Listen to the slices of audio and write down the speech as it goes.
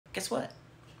guess what?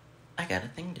 I got a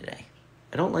thing today.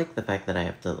 I don't like the fact that I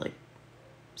have to, like,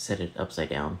 set it upside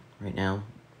down right now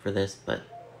for this, but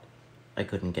I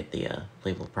couldn't get the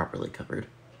label properly covered.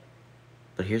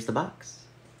 But here's the box.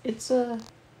 It's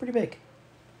pretty big.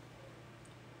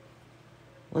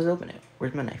 Let's open it.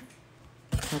 Where's my knife?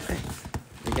 Okay,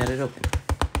 we got it open.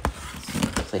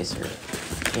 So place her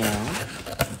down.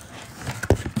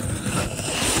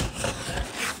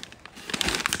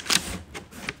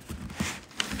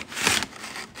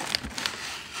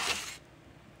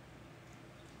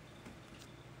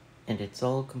 And it's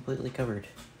all completely covered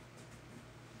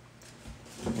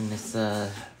in this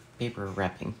paper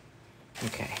wrapping.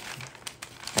 Okay,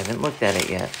 I haven't looked at it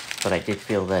yet, but I did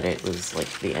feel that it was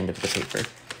like the end of the paper,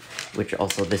 which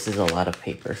also, this is a lot of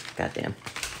paper, goddamn.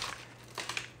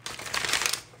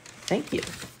 Thank you.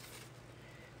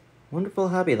 Wonderful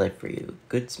hobby life for you,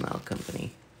 Good Smile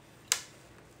Company.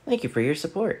 Thank you for your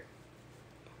support.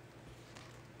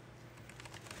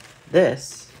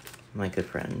 This, my good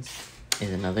friends,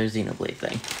 is another Xenoblade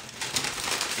thing.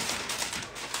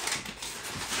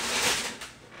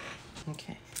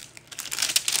 Okay.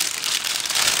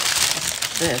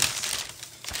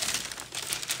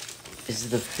 This is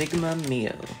the Figma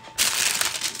Mio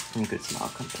from Good Smile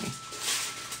Company.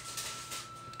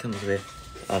 It comes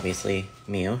with, obviously,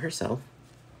 Mio herself.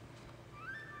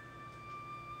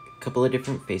 A couple of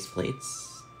different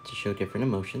faceplates to show different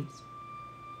emotions.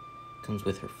 Comes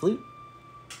with her flute.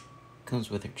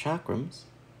 Comes with her chakrams.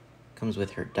 Comes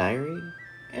with her diary.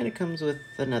 And it comes with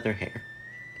another hair.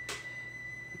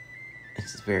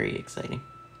 This is very exciting.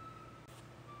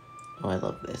 Oh, I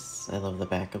love this. I love the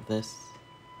back of this.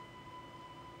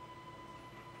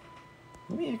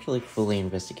 Let me actually fully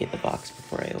investigate the box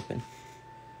before I open.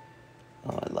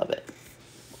 Oh, I love it.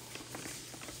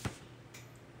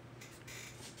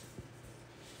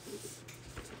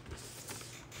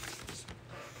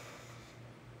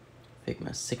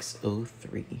 Figma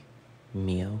 603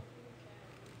 Mio.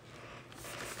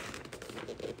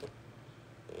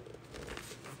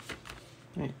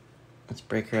 Alright, let's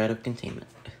break her out of containment.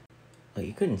 Well,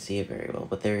 you couldn't see it very well,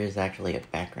 but there is actually a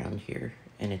background here,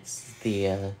 and it's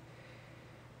the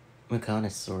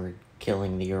Mechonis sword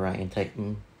killing the Orion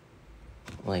Titan,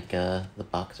 like the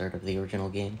box art of the original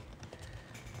game.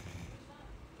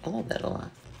 I love that a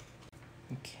lot.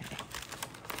 Okay,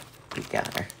 we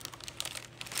got her.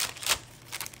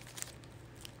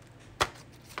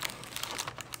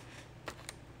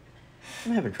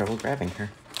 I'm having trouble grabbing her.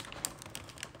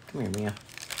 Come here, Mia.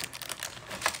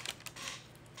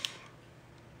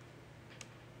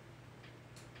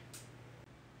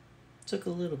 Took a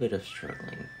little bit of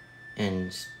struggling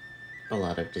and a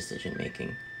lot of decision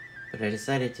making, but I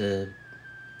decided to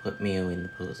put Mio in the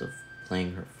pose of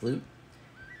playing her flute,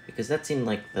 because that seemed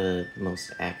like the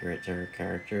most accurate to her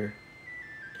character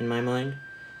in my mind.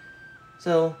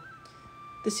 So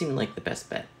this seemed like the best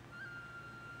bet.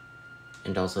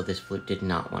 And also, this flute did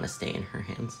not want to stay in her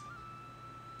hands.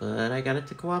 But I got it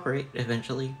to cooperate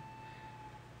eventually.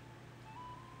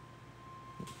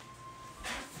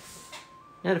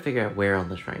 Now to figure out where on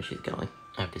the shrine she's going.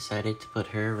 I've decided to put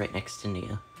her right next to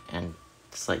Nia, and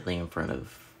slightly in front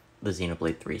of the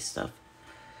Xenoblade 3 stuff.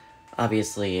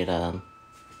 Obviously it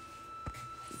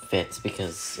fits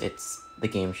because it's the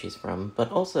game she's from,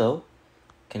 but also,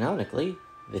 canonically,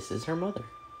 this is her mother.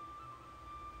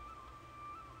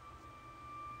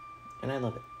 And I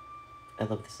love it. I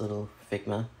love this little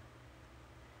Figma.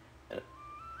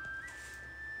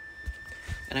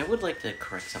 And I would like to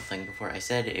correct something before. I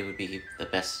said it would be the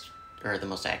best, or the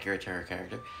most accurate to her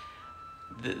character.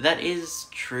 That is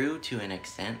true to an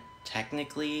extent.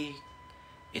 Technically,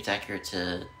 it's accurate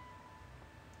to,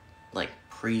 like,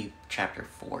 pre-chapter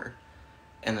 4.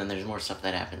 And then there's more stuff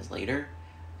that happens later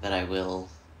that I will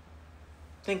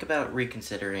think about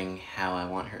reconsidering how I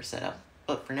want her set up.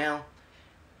 But for now,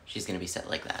 she's gonna be set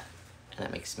like that. And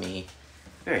that makes me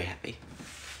very happy.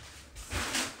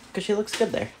 Because she looks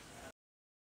good there.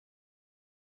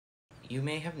 You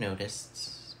may have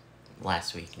noticed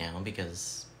last week now,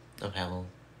 because of how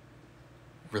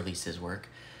releases work,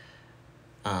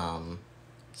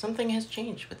 something has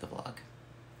changed with the vlog.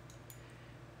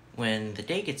 When the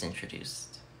day gets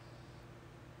introduced,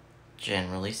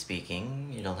 generally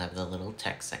speaking, it'll have the little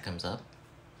text that comes up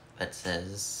that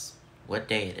says what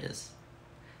day it is.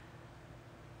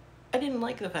 I didn't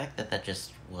like the fact that that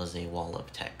just was a wall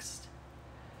of text.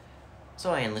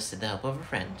 So I enlisted the help of a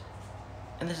friend,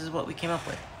 and this is what we came up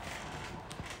with.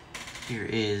 Here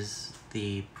is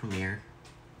the premiere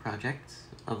project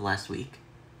of last week.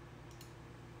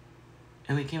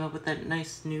 And we came up with that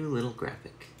nice new little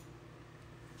graphic.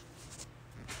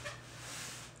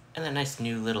 And that nice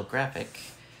new little graphic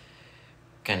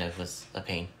kind of was a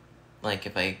pain. Like,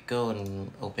 if I go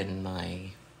and open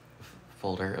my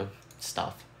folder of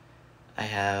stuff, I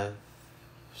have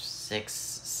 6,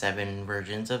 7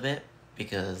 versions of it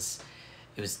because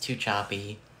it was too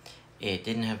choppy, it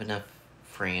didn't have enough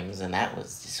frames, and that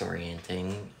was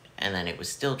disorienting, and then it was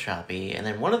still choppy, and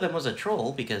then one of them was a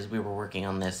troll because we were working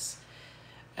on this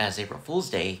as April Fool's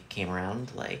Day came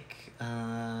around, like,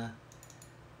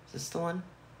 is this the one?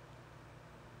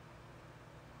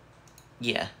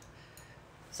 Yeah.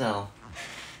 So,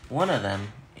 one of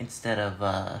them, instead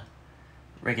of,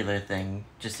 regular thing,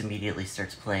 just immediately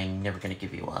starts playing Never Gonna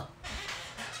Give You Up.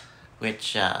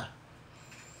 Which,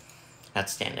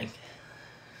 outstanding.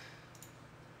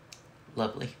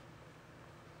 Lovely.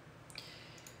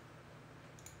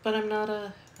 But I'm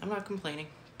not complaining,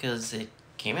 because it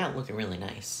came out looking really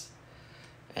nice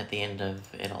at the end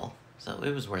of it all. So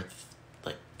it was worth,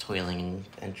 like, toiling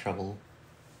and trouble.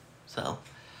 So,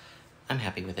 I'm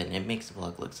happy with it, and it makes the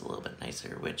vlog looks a little bit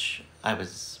nicer,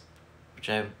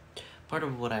 part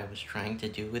of what I was trying to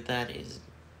do with that is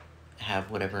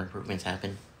have whatever improvements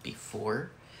happen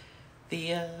before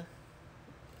the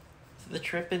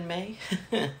trip in May,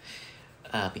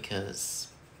 because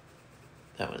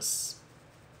that was,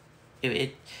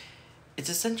 it's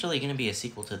essentially going to be a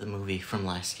sequel to the movie from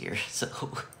last year,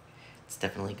 so it's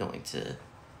definitely going to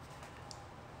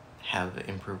have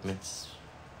improvements.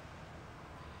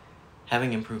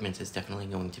 Having improvements is definitely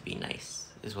going to be nice,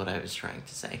 is what I was trying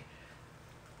to say.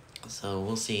 So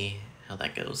we'll see how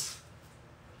that goes.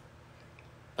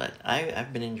 But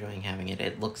I've been enjoying having it.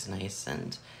 It looks nice,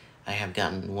 and I have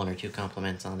gotten 1 or 2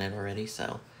 compliments on it already,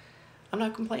 so I'm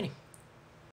not complaining.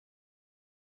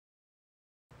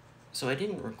 So I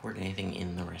didn't record anything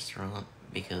in the restaurant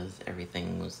because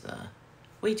everything was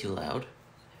way too loud.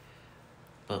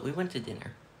 But we went to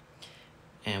dinner,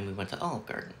 and we went to Olive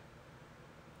Garden.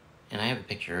 And I have a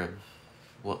picture of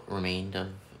what remained of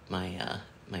my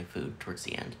my food towards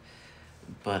the end.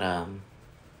 But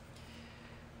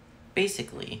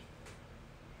basically,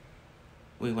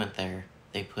 we went there.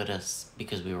 They put us,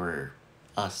 because we were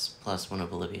us plus one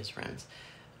of Olivia's friends,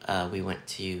 we went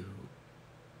to,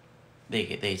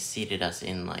 they seated us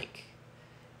in, like,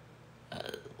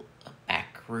 a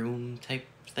back room type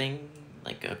thing,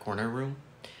 like a corner room,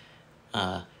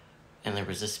 and there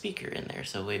was a speaker in there,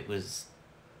 so it was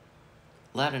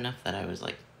loud enough that I was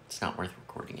like, it's not worth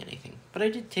recording anything. But I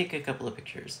did take a couple of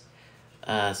pictures,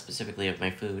 specifically of my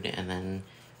food, and then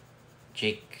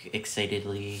Jake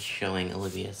excitedly showing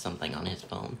Olivia something on his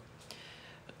phone.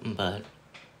 But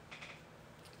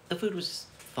the food was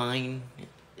fine.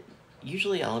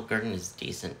 Usually Olive Garden is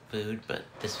decent food, but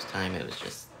this time it was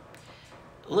just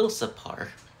a little subpar,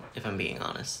 if I'm being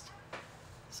honest.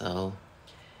 So,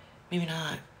 maybe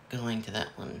not going to that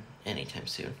one anytime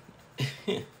soon.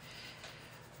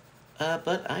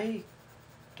 But I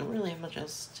don't really have much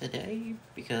else today,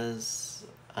 because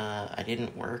I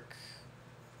didn't work.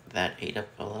 That ate up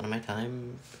a lot of my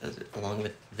time, along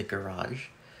with the garage.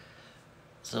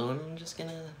 So I'm just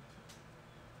gonna...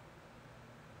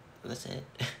 that's it.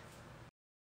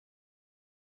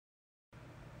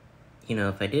 You know,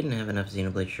 if I didn't have enough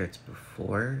Xenoblade shirts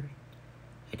before,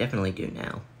 I definitely do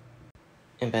now.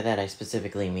 And by that I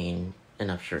specifically mean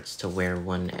enough shirts to wear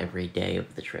one every day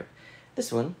of the trip. This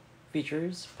one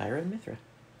features Pyra and Mithra.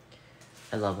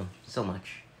 I love them so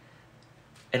much.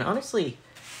 And honestly,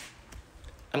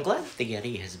 I'm glad that the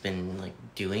Yeti has been, like,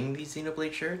 doing these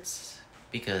Xenoblade shirts,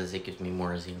 because it gives me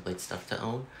more Xenoblade stuff to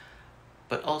own.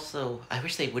 But also, I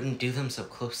wish they wouldn't do them so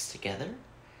close together,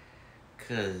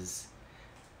 because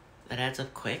that adds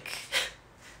up quick.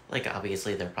 Like,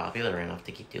 obviously they're popular enough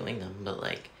to keep doing them, but,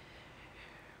 like,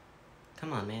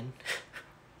 come on, man.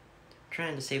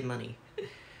 Trying to save money.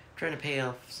 Trying to pay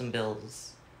off some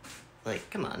bills. Like,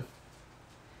 come on.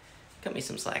 Cut me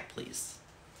some slack, please.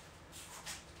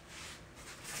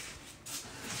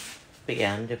 But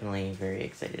yeah, I'm definitely very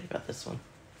excited about this one.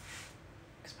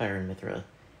 Because Pyra and Mithra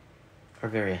are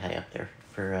very high up there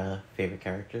for favorite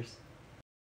characters.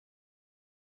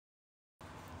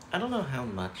 I don't know how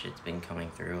much it's been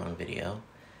coming through on video.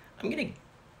 I'm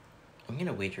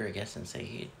gonna wager a guess and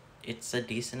say it's a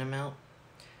decent amount,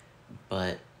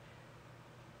 but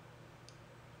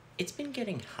it's been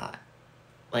getting hot.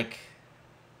 Like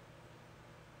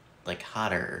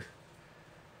hotter.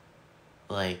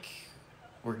 Like,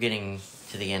 we're getting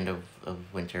to the end of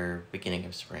winter, beginning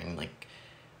of spring, like,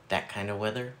 that kind of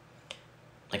weather.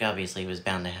 Like, obviously it was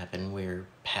bound to happen. We're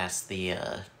past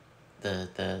the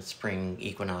spring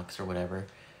equinox or whatever,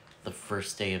 the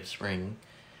first day of spring,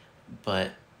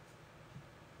 but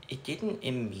it didn't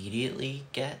immediately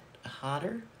get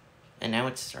hotter. and now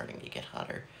it's starting to get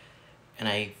hotter. And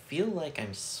I feel like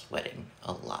I'm sweating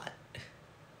a lot,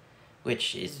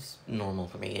 which is normal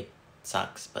for me. It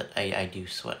sucks, but I do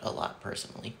sweat a lot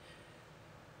personally.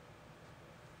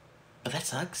 But that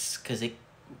sucks, because it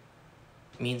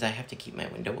means I have to keep my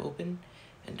window open,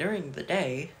 and during the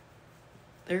day,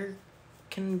 there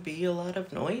can be a lot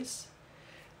of noise.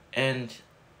 And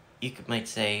you might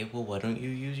say, well, why don't you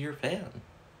use your fan?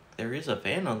 There is a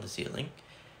fan on the ceiling.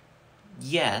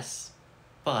 Yes,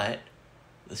 but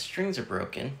the strings are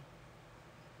broken,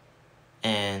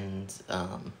 and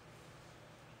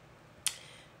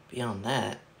beyond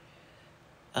that,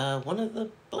 one of the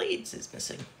blades is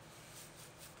missing.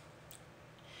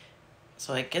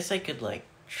 So I guess I could, like,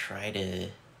 try to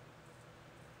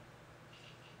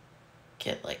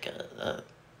get, like, a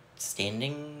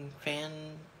standing fan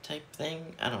type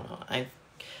thing. I don't know.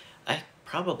 I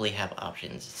probably have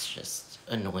options. It's just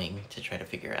annoying to try to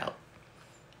figure out.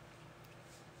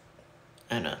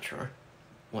 I'm not sure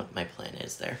what my plan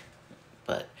is there,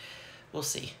 but we'll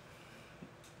see.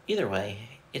 Either way,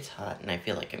 it's hot and I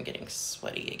feel like I'm getting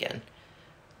sweaty again.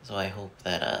 So I hope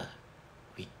that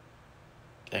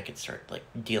I could start, like,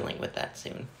 dealing with that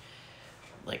soon.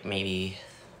 Like, maybe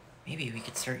we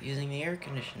could start using the air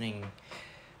conditioning.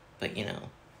 But, you know,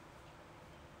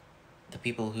 the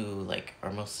people who, like,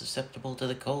 are most susceptible to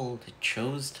the cold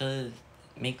chose to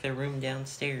make their room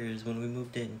downstairs when we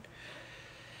moved in.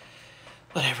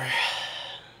 Whatever.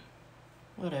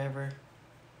 Whatever.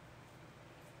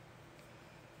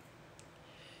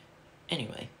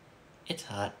 Anyway, it's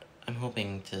hot. I'm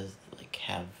hoping to, like,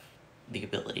 have the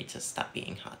ability to stop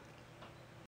being hot.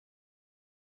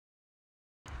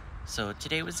 So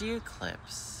today was the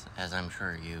eclipse, as I'm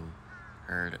sure you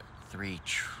heard 3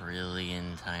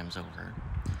 trillion times over.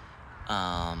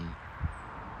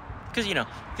 Because, you know,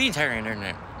 the entire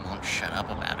internet won't shut up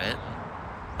about it.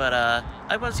 But,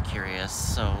 I was curious,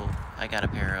 so I got a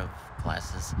pair of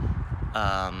glasses.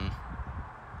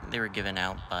 They were given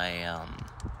out by,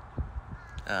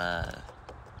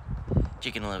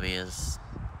 Jake and Olivia's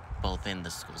both in the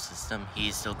school system.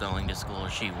 He's still going to school,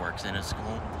 she works in a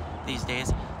school these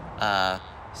days.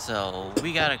 So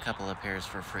we got a couple of pairs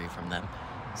for free from them.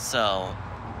 So,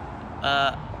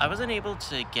 I wasn't able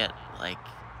to get, like,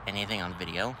 anything on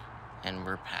video, and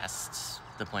we're past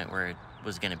the point where it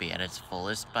was going to be at its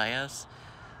fullest by us.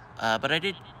 But I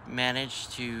did manage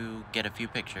to get a few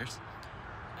pictures,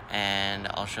 and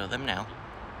I'll show them now.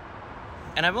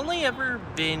 And I've only ever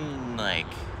been, like,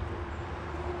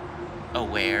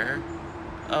 aware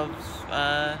of,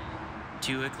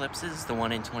 2 eclipses, the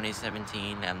one in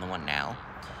 2017 and the one now.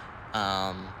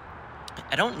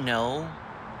 I don't know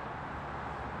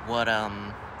what,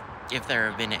 if there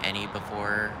have been any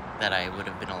before that I would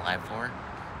have been alive for.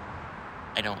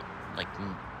 I don't, like,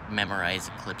 memorize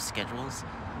eclipse schedules,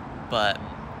 but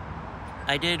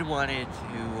I did wanted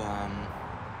to,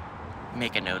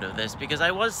 make a note of this, because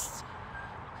I was...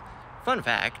 Fun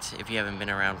fact, if you haven't been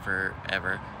around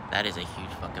forever, that is a huge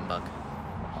fucking bug.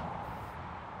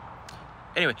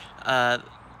 Anyway, I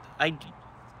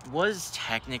was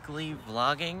technically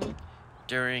vlogging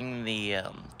during the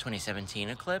 2017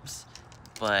 eclipse,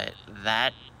 but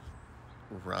that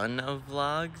run of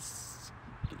vlogs,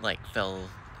 like, fell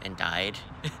and died.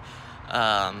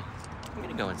 I'm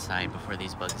gonna go inside before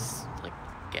these bugs, like,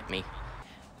 get me.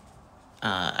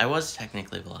 I was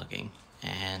technically vlogging,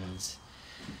 and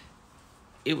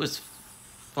it was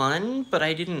fun, but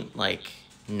I didn't, like,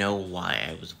 know why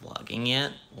I was vlogging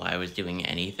yet, why I was doing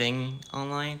anything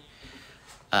online.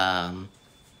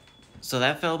 So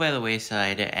that fell by the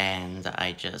wayside, and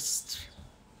I just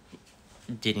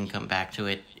didn't come back to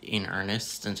it in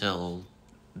earnest until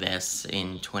this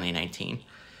in 2019.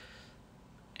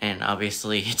 And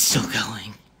obviously it's still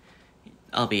going,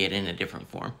 albeit in a different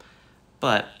form.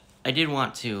 But I did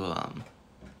want to,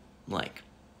 like,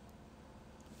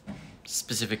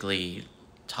 specifically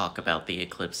talk about the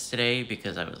eclipse today,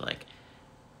 because I was like,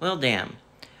 well, damn,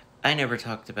 I never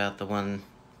talked about the one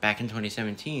back in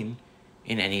 2017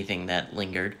 in anything that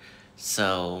lingered,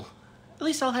 so at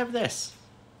least I'll have this.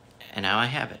 And now I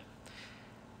have it.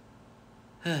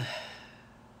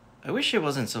 I wish it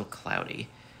wasn't so cloudy,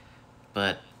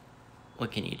 but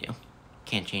what can you do?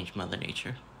 Can't change Mother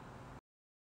Nature.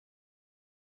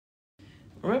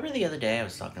 Remember the other day I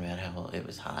was talking about how it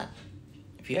was hot?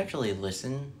 If you actually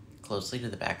listen closely to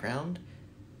the background,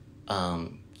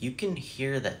 you can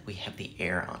hear that we have the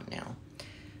air on now.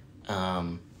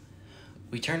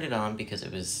 We turned it on because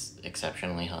it was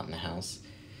exceptionally hot in the house.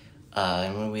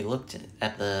 And when we looked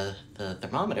at the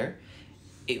thermometer,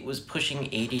 it was pushing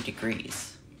 80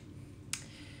 degrees.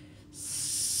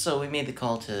 So we made the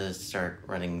call to start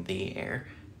running the air,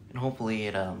 and hopefully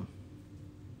it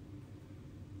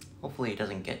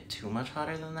doesn't get too much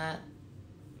hotter than that,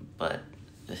 but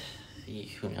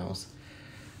who knows.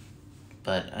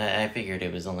 But I figured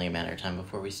it was only a matter of time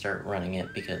before we start running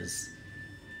it because,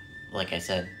 like I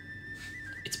said,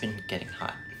 it's been getting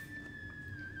hot.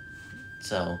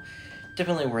 So,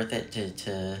 definitely worth it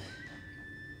to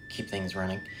keep things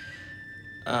running.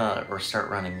 Or start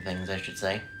running things, I should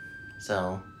say.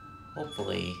 So,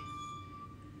 hopefully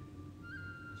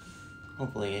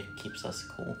it keeps us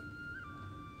cool.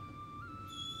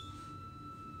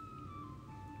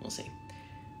 We'll see.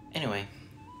 Anyway,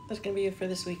 that's gonna be it for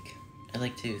this week. I'd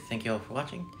like to thank you all for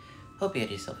watching. Hope you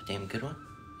had yourself a damn good one,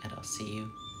 and I'll see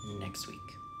you next week.